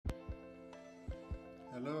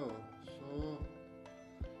Hello.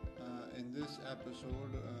 In this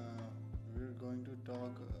episode, we're going to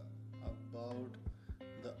talk about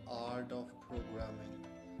the art of programming.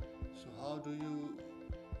 So, how do you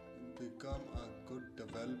become a good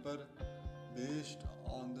developer? Based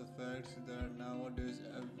on the facts that nowadays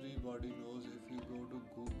everybody knows, if you go to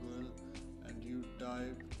Google and you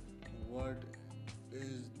type what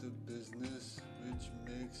is the business which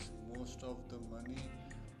makes most of the money,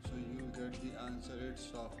 so you'll get the answer,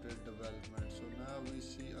 it's software development. So now we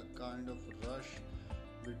see a kind of rush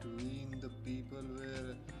between the people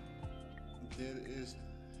where there is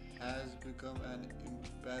has become an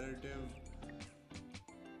imperative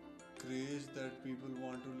craze that people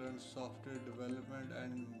want to learn software development,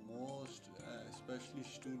 and most especially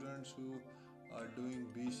students who are doing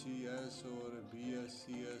BCS or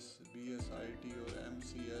BSCS, BSIT or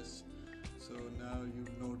MCS. So now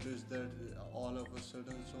you've noticed that all of a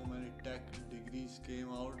sudden so many tech degrees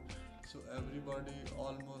came out. So everybody,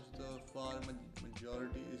 almost the far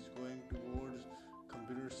majority, is going towards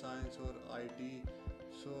computer science or IT.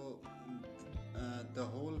 So the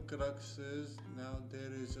whole crux is now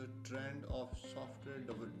there is a trend of software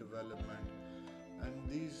development, and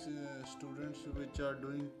these students which are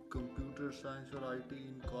doing computer science or IT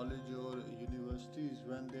in college or universities,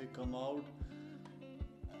 when they come out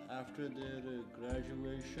after their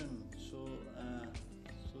graduation, so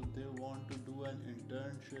they want to do an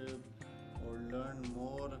internship or learn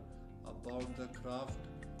more about the craft.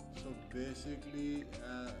 So basically,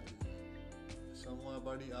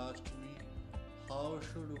 somebody asked me, how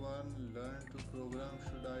should one learn to program?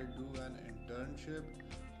 Should I do an internship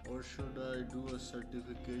or should I do a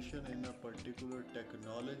certification in a particular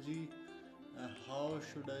technology? How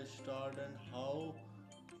should I start, and how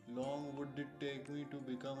long would it take me to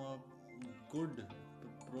become a good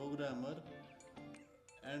programmer?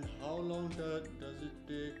 And how long does it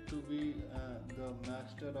take to be the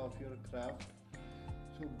master of your craft?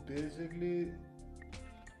 So basically,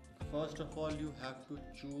 first of all, you have to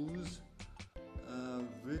choose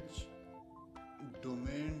which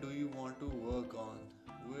domain do you want to work on.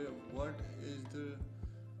 What is the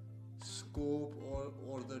scope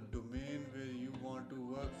or the domain where you want to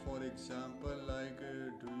work? For example, like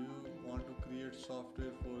do you want to create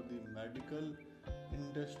software for the medical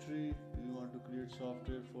industry? Do you want to create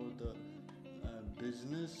software for the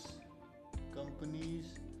business companies?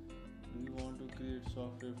 Do you want to create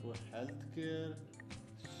software for healthcare?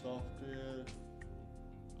 Software,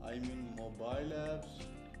 I mean mobile apps,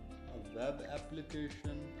 a web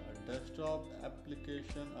application, a desktop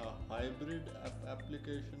application, a hybrid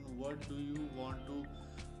application. What do you want to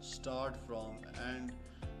start from? And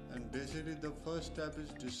basically the first step is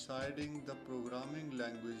deciding the programming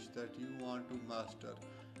language that you want to master.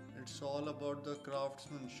 It's all about the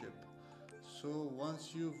craftsmanship. So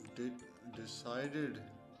once you've decided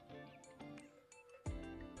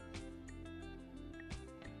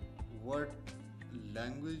what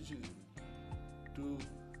language to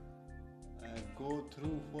go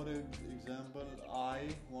through, for example, I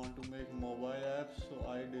want to make mobile apps, so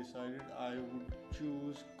I decided I would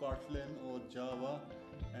choose Kotlin or Java,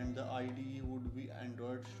 and the IDE would be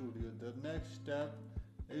Android Studio. The next step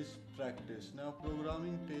is practice. Now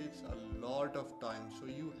programming takes a lot of time, so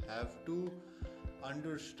you have to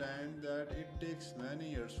understand that it takes many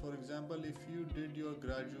years. For example, if you did your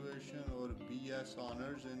graduation or BS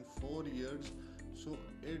honors in 4 years, so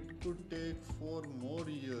it could take 4 more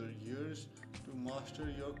years to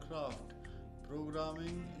master your craft.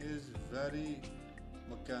 Programming is very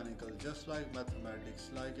mechanical, just like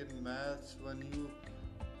mathematics. Like in maths, when you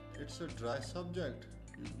it's a dry subject,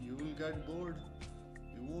 you will get bored.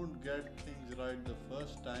 You won't get things right the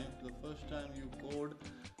first time. The first time you code,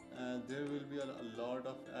 there will be a lot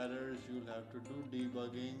of errors. You'll have to do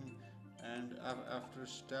debugging, and after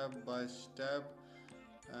step by step,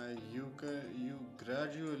 you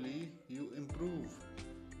gradually you improve.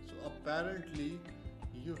 So apparently,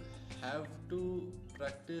 you have to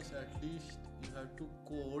practice, at least you have to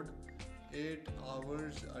code 8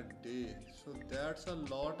 hours a day. So that's a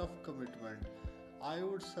lot of commitment. I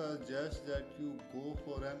would suggest that you go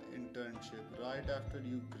for an internship right after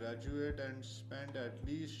you graduate and spend at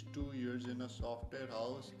least 2 years in a software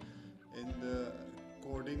house in the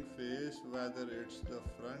coding phase, whether it's the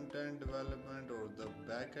front end development or the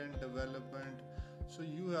back end development. So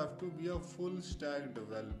you have to be a full stack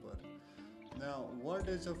developer. Now, what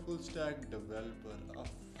is a full stack developer? A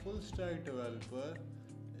full stack developer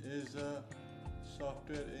is a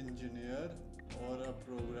software engineer or a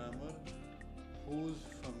programmer who's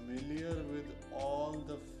familiar with all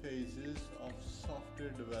the phases of software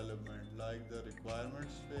development, like the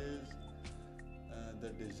requirements phase, the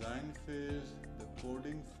design phase, the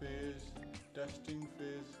coding phase, testing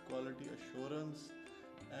phase, quality assurance,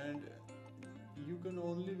 and you can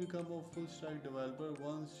only become a full stack developer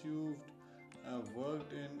once you've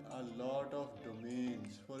worked in a lot of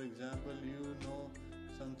domains. For example, you know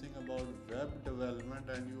something about web development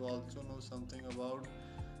and you also know something about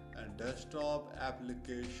desktop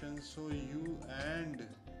applications. So you and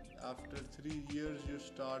after 3 years you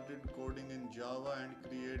started coding in Java and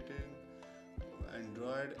creating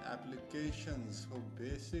Android applications. So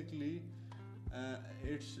basically,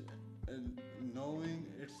 it's knowing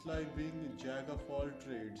it's like being a jack of all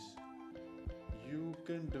trades. You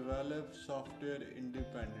can develop software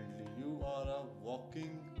independently. You are a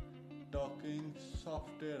walking, talking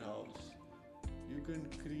software house. You can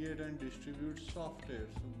create and distribute software.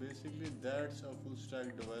 So basically, that's a full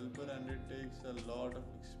stack developer, and it takes a lot of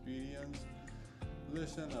experience.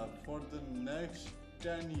 Listen up, for the next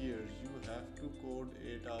 10 years, you have to code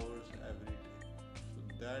 8 hours every day.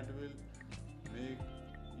 So that will make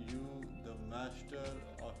you the master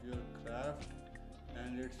of your craft,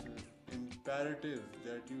 and it's imperative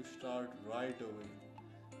that you start right away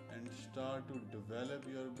and start to develop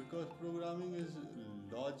your, because programming is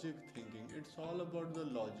logic thinking. It's all about the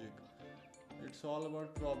logic, it's all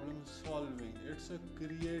about problem solving. It's a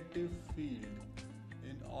creative field.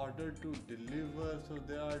 In order to deliver, so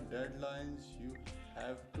there are deadlines, you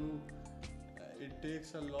have to it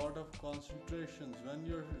takes a lot of concentrations. When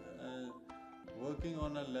you're working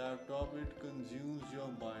on a laptop, it consumes your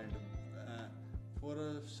mind. uh, for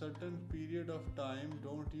a certain period of time,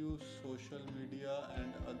 don't use social media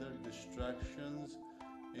and other distractions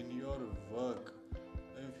in your work.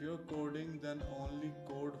 If you're coding, then only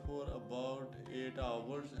code for about 8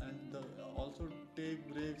 hours, and also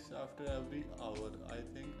take breaks after every hour. I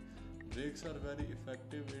think breaks are very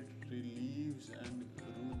effective. It relieves and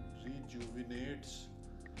rejuvenates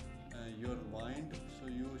your mind. So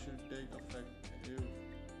you should take effective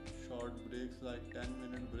short breaks, like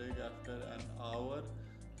 10-minute break after an hour,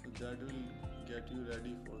 so that will get you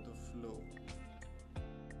ready for the flow.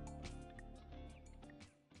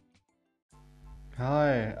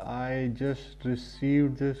 Hi, I just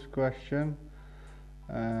received this question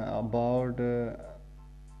about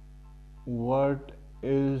what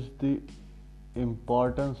is the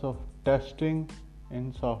importance of testing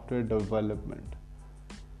in software development.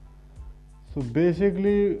 So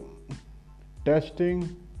basically,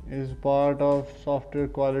 testing is part of software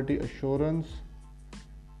quality assurance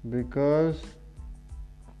because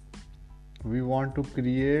we want to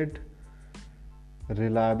create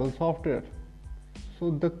reliable software. So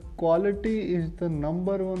the quality is the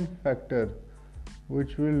number one factor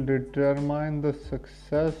which will determine the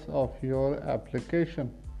success of your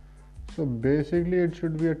application. So basically, it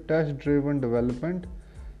should be a test driven development.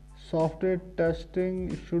 Software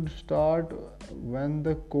testing should start when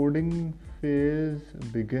the coding phase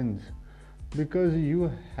begins, because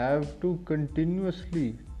you have to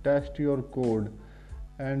continuously test your code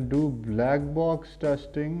and do black box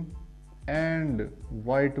testing and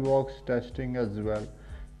white box testing as well.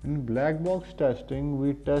 In black box testing,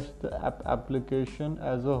 we test the application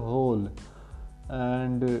as a whole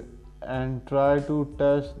and and try to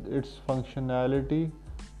test its functionality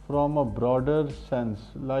from a broader sense,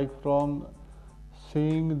 like from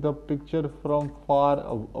seeing the picture from far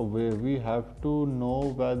away. We have to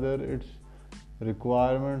know whether its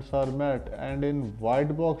requirements are met. And in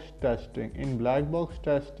white box testing, in black box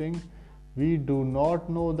testing, we do not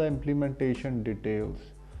know the implementation details.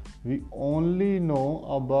 We only know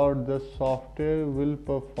about the software will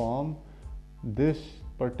perform this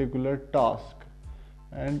particular task.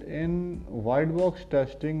 And in white box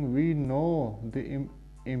testing, we know the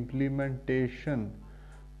implementation.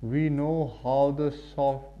 We know how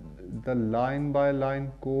the line by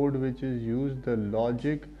line code which is used, the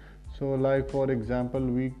logic. So like for example,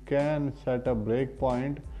 we can set a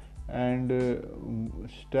breakpoint and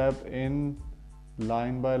step in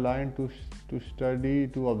line by line to study,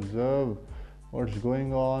 to observe what's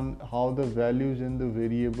going on, how the values in the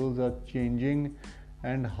variables are changing,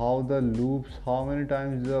 and how the loops, how many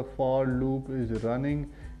times the for loop is running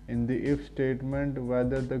in the if statement,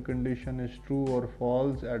 whether the condition is true or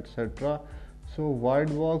false, etc. So white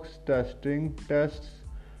box testing tests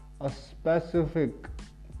a specific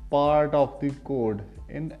part of the code.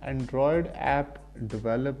 In Android app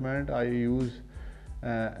development, I use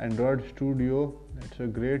Android Studio. It's a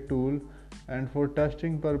great tool, and for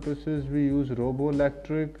testing purposes we use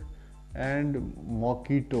Roboelectric and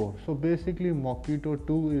Mockito. So basically Mockito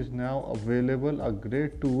 2 is now available, a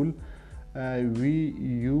great tool. We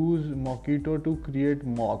use Mockito to create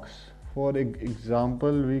mocks For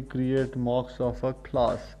example, we create mocks of a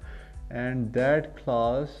class, and that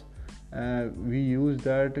class, we use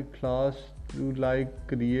that class to like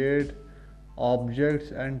create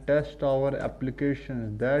objects and test our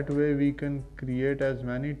applications. That way we can create as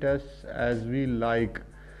many tests as we like,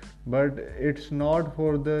 but it's not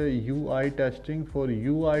for the UI testing. For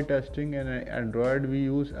UI testing in Android we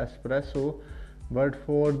use Espresso, but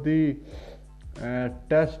for the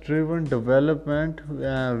test driven development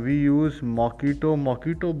we use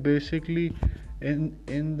Mockito. Basically,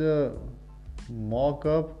 in the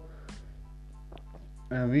mockup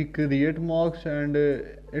we create mocks, and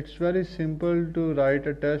it's very simple to write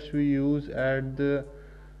a test. We use at the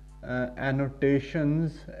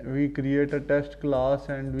annotations, we create a test class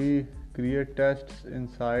and we create tests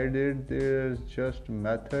inside it. There's just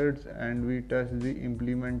methods and we test the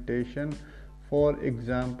implementation. For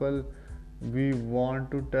example, we want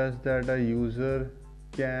to test that a user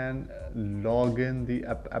can log in the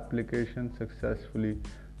application successfully,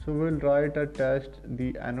 so we'll write a test.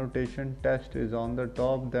 The annotation test is on the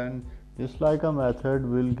top, then just like a method,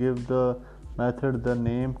 we'll give the method the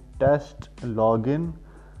name test login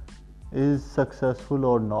is successful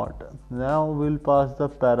or not. Now we'll pass the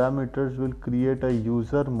parameters. We'll create a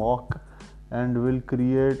user mock and we'll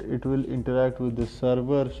create, it will interact with the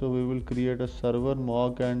server, so we will create a server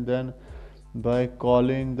mock, and then by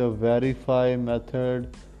calling the verify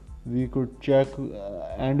method we could check,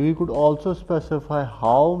 and we could also specify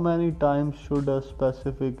how many times should a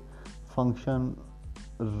specific function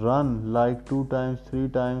run, like 2 times, 3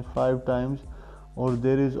 times, 5 times, or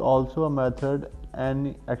there is also a method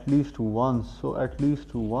and at least once, so at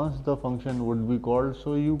least once the function would be called.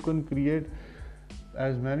 So you can create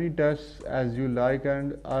as many tests as you like,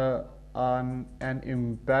 and an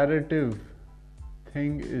imperative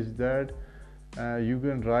thing is that you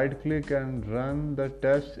can right click and run the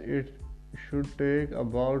test. It should take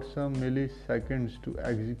about some milliseconds to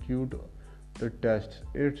execute the tests.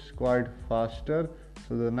 It's quite faster,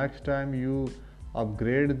 so the next time you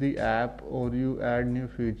upgrade the app or you add new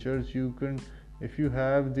features, you can, if you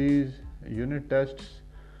have these unit tests,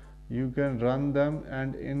 you can run them,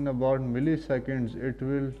 and in about milliseconds it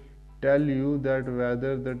will tell you that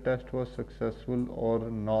whether the test was successful or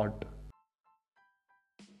not.